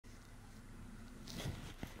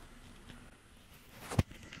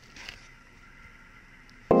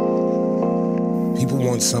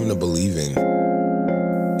want something to believe in.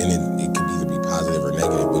 And it could either be positive or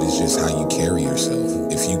negative, but it's just how you carry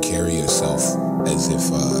yourself. If you carry yourself as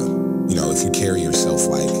if, if you carry yourself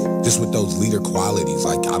like, just with those leader qualities,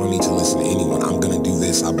 like, I don't need to listen to anyone. I'm going to do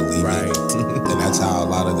this. I believe it. And that's how a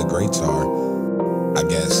lot of the greats are, I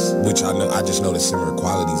guess, which I just know the similar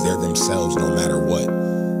qualities. They're themselves no matter what.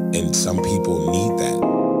 And some people need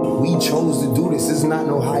that. We chose to do this. It's not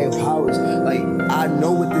no higher powers. Like, I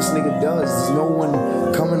know what this nigga does. There's no one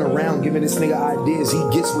coming around giving this nigga ideas. He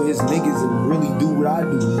gets with his niggas and really do what I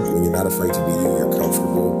do. When you're not afraid to be you, you're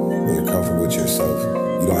comfortable. When you're comfortable with yourself,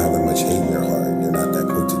 you don't have that much hate in your heart. You're not that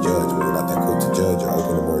quick to judge. When you're not that quick to judge, you're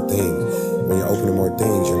open to more things. When you're open to more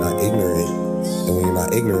things, you're not ignorant. And when you're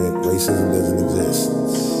not ignorant, racism doesn't exist.